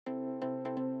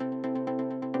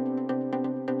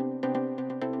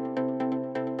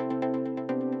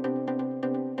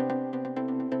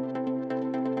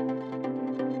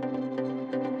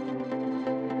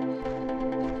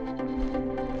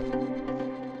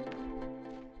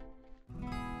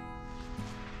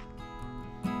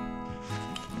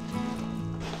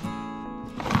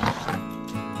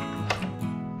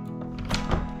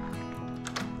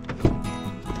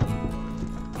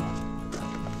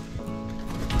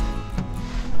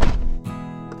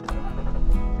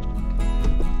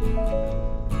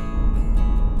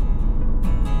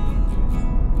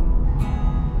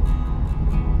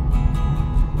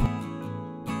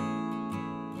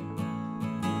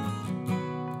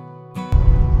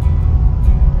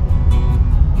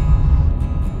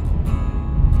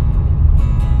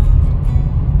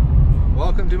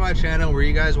my channel where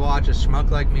you guys watch a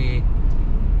schmuck like me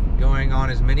going on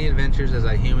as many adventures as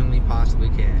I humanly possibly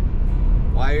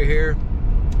can. Why you're here,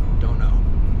 don't know.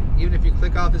 Even if you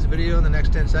click off this video in the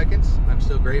next 10 seconds, I'm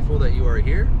still grateful that you are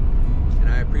here, and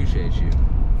I appreciate you.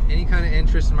 Any kind of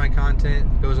interest in my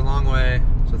content goes a long way,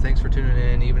 so thanks for tuning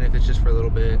in, even if it's just for a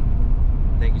little bit.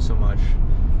 Thank you so much.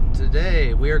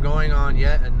 Today, we are going on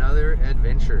yet another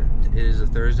adventure. It is a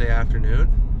Thursday afternoon.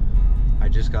 I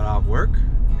just got off work,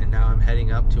 and now I'm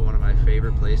heading up to one of my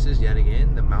favorite places yet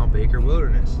again, the Mount Baker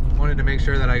Wilderness. Wanted to make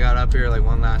sure that I got up here like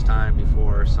one last time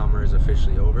before summer is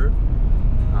officially over.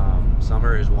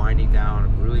 Summer is winding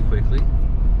down really quickly,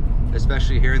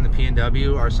 especially here in the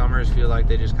PNW. Our summers feel like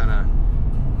they just kind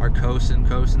of are coasting,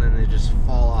 and then they just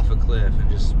fall off a cliff and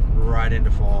just right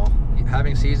into fall.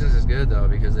 Having seasons is good though,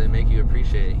 because they make you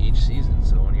appreciate each season.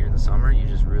 So when you're in the summer, you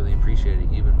just really appreciate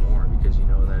it even more, because you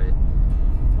know that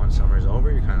once summer is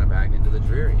over, you're kind of back into the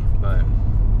dreary. But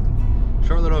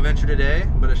short little adventure today,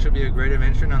 but it should be a great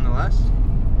adventure nonetheless.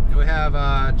 And we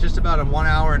have just about a 1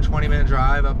 hour and 20-minute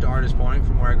drive up to Artist Point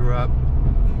from where I grew up.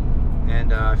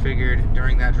 And I figured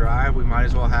during that drive, we might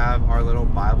as well have our little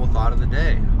Bible thought of the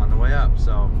day on the way up.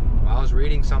 So I was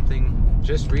reading something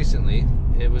just recently.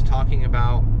 It was talking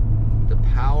about the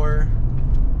power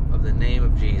of the name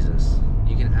of Jesus.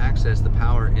 You can access the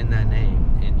power in that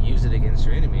name and use it against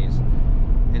your enemies.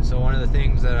 And so one of the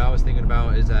things that I was thinking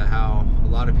about is that how a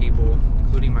lot of people,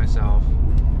 including myself,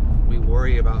 we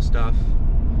worry about stuff.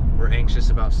 We're anxious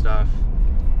about stuff.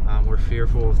 We're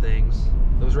fearful of things.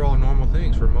 Those are all normal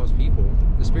things for most people.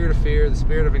 The spirit of fear, the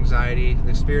spirit of anxiety,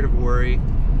 the spirit of worry,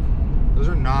 those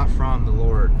are not from the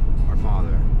Lord, our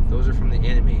Father. Those are from the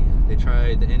enemy.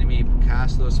 The enemy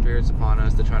cast those spirits upon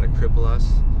us to try to cripple us,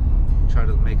 try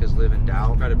to make us live in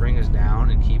doubt, try to bring us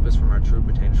down and keep us from our true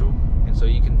potential. And so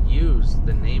you can use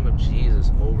the name of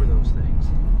Jesus over those things.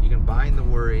 You can bind the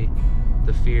worry,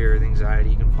 the fear, the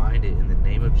anxiety, you can bind it in the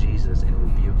name of Jesus and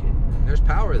rebuke it. And there's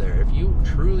power there. If you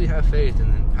truly have faith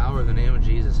in the power of the name of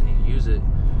Jesus and you use it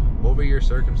over your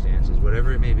circumstances,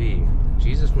 whatever it may be,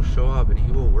 Jesus will show up and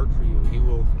he will work for you. He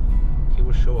will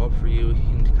show up for you. He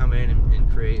can come in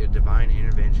and create a divine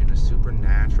intervention, a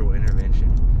supernatural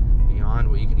intervention beyond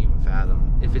what you can even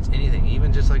fathom. If it's anything,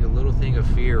 even just like a little thing of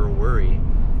fear or worry,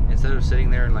 instead of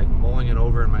sitting there and like mulling it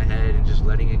over in my head and just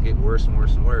letting it get worse and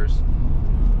worse and worse,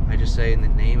 I just say, in the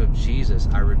name of Jesus,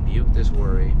 I rebuke this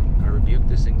worry, I rebuke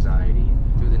this anxiety.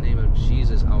 Through the name of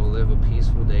Jesus, I will live a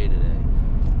peaceful day today.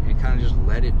 And kind of just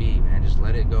let it be, man. Just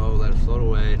let it go, let it float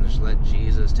away, and just let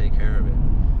Jesus take care of it.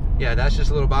 Yeah, that's just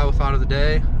a little Bible thought of the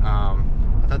day. I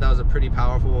thought that was a pretty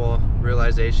powerful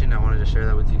realization. I wanted to share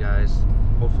that with you guys.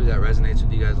 Hopefully that resonates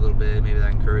with you guys a little bit. Maybe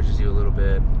that encourages you a little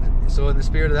bit. So in the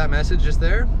spirit of that message just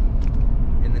there,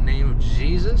 in the name of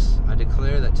Jesus, I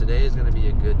declare that today is going to be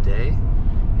a good day.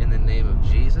 In the name of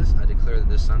Jesus, I declare that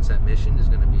this sunset mission is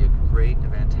going to be a great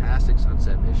and fantastic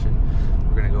sunset mission.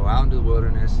 We're going to go out into the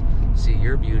wilderness, see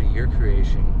your beauty, your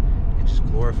creation, and just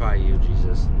glorify you,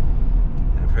 Jesus.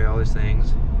 And I pray all these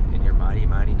things in your mighty,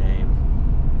 mighty name.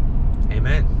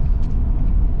 Amen.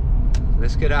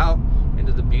 Let's get out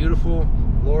into the beautiful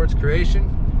Lord's creation.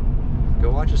 Go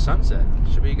watch a sunset.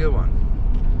 Should be a good one.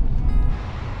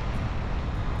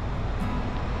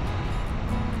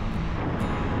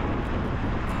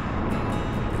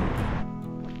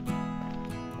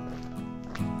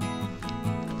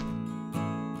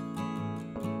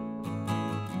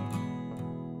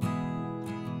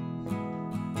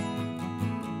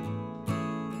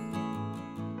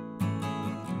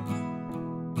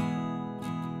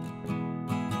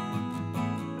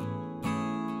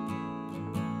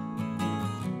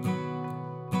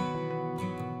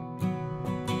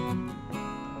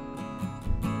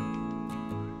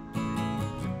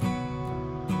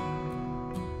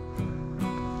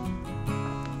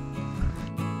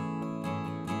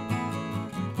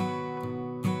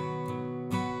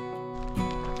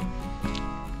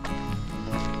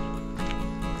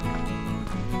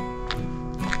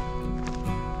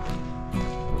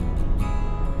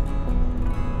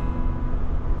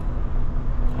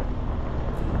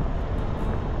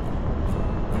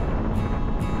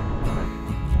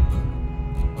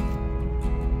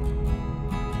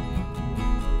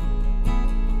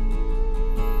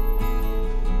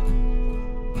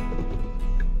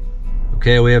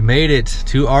 Okay, we have made it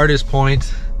to Artist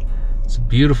Point. It's a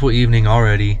beautiful evening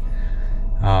already.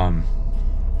 I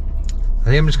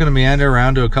think I'm just going to meander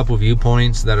around to a couple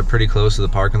viewpoints that are pretty close to the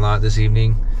parking lot this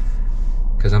evening,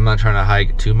 because I'm not trying to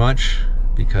hike too much,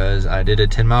 because I did a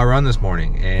 10-mile run this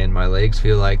morning and my legs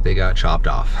feel like they got chopped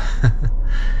off.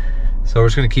 So we're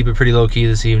just going to keep it pretty low-key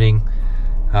this evening.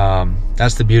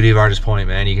 That's the beauty of Artist Point,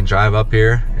 man. You can drive up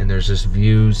here and there's just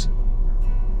views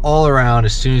all around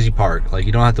as soon as you park. Like,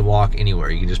 you don't have to walk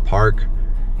anywhere. You can just park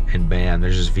and bam,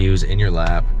 there's just views in your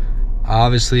lap.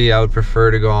 Obviously, I would prefer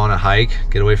to go on a hike,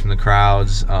 get away from the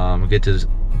crowds, get to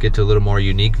a little more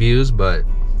unique views, but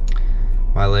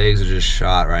my legs are just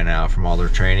shot right now from all the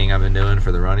training I've been doing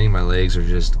for the running. My legs are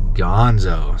just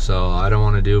gonzo, so I don't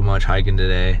want to do much hiking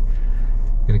today.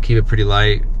 I'm gonna keep it pretty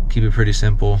light, keep it pretty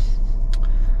simple,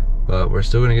 but we're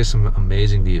still gonna get some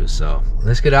amazing views. So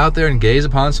let's get out there and gaze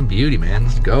upon some beauty, man.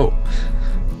 Let's go.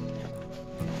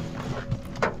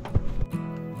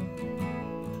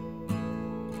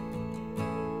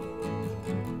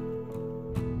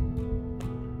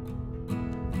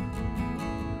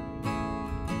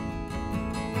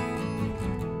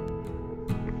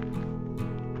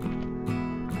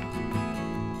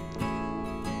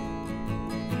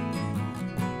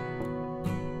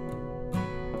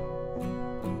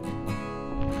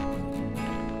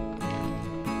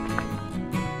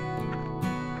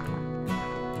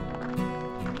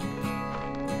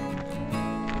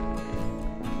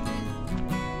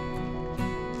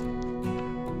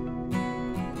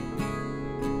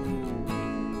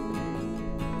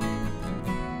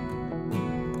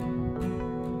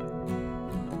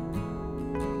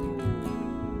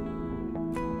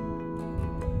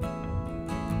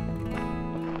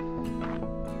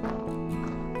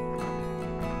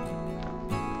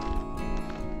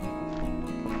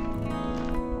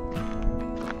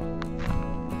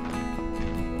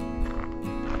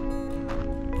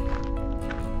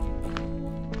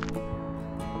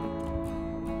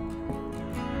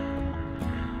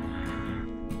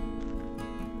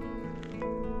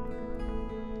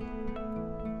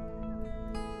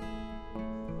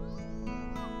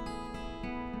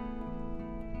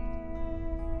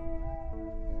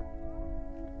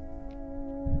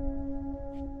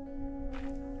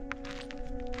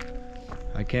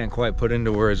 I can't quite put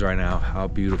into words right now how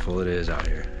beautiful it is out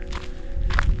here.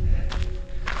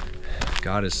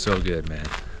 God is so good, man.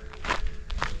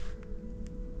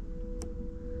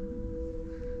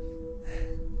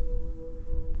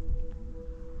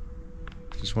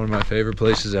 Just one of my favorite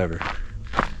places ever.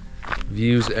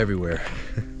 Views everywhere.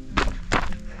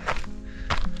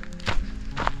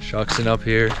 Shuckson up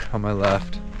here on my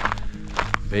left.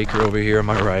 Baker over here on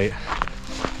my right.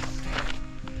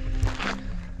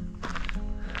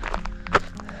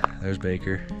 There's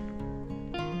Baker.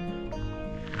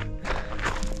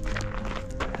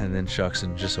 And then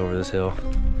Shuckson just over this hill.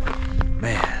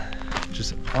 Man,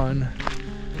 just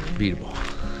unbeatable.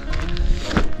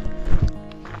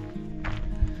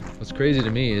 What's crazy to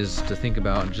me is to think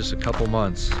about in just a couple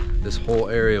months, this whole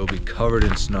area will be covered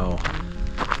in snow.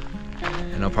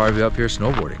 And I'll probably be up here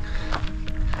snowboarding.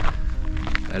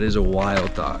 That is a wild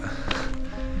thought.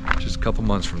 Just a couple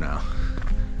months from now.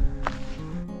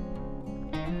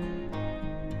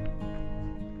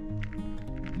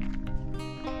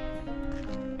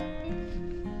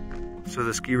 So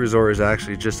the ski resort is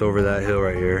actually just over that hill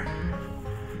right here.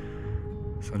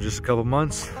 So in just a couple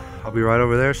months, I'll be right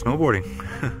over there snowboarding.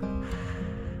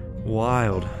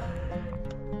 Wild.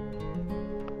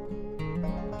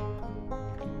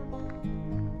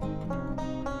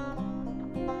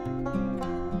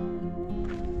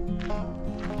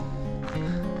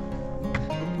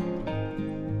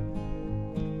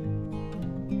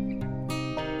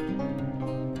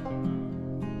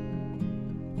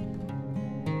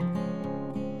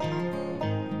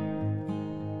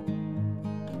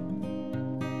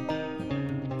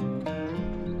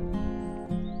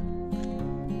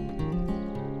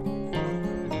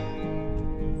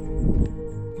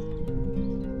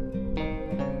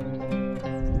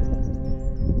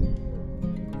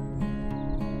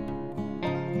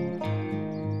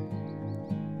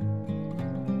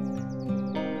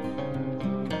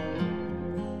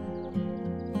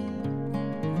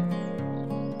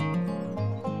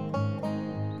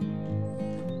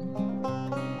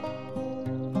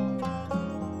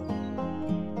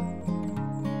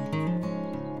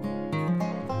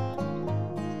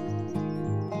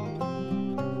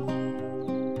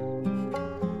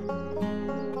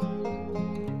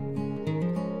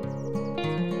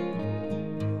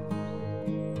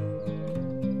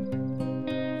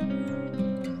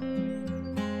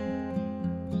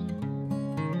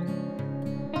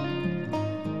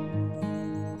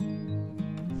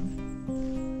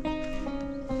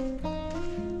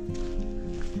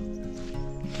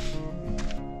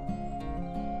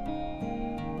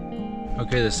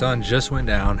 Okay, the sun just went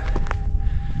down.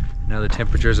 Now the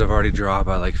temperatures have already dropped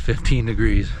by like 15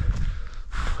 degrees.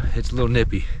 It's a little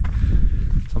nippy. So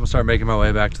I'm gonna start making my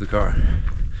way back to the car.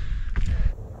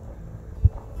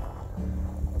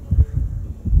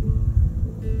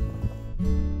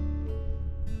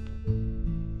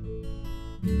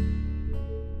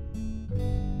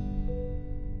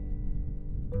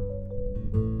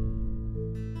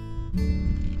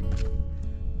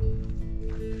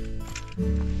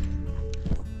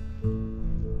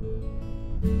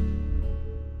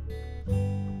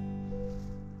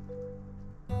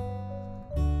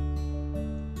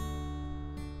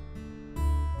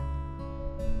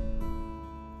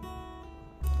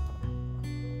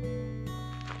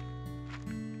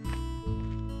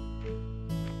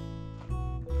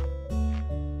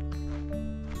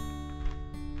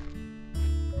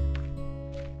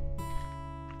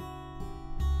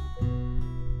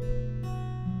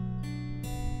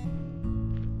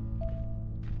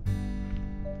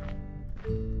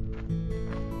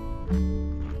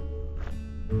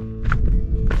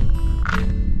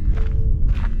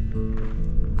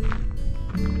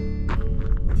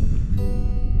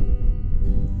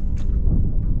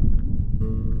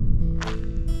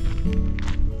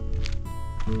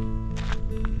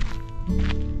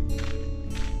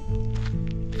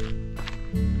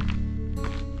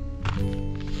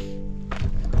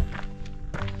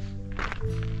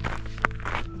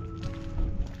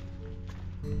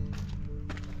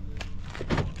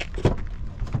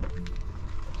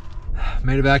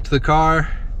 Made it back to the car.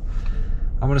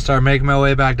 I'm gonna start making my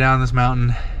way back down this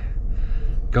mountain,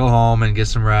 go home and get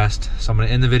some rest. So I'm gonna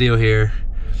end the video here.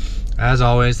 As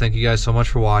always, thank you guys so much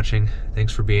for watching.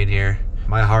 Thanks for being here.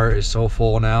 My heart is so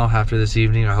full now after this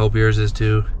evening. I hope yours is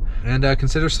too. And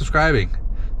consider subscribing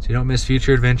so you don't miss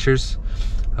future adventures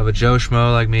of a Joe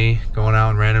Schmo like me going out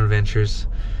on random adventures.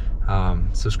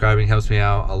 Subscribing helps me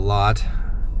out a lot,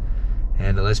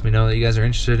 and it lets me know that you guys are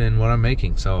interested in what I'm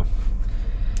making. So,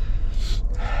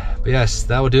 but yes,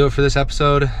 that will do it for this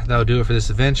episode. That will do it for this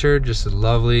adventure. Just a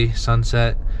lovely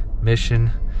sunset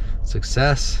mission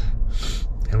success.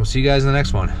 And we'll see you guys in the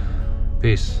next one.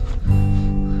 Peace.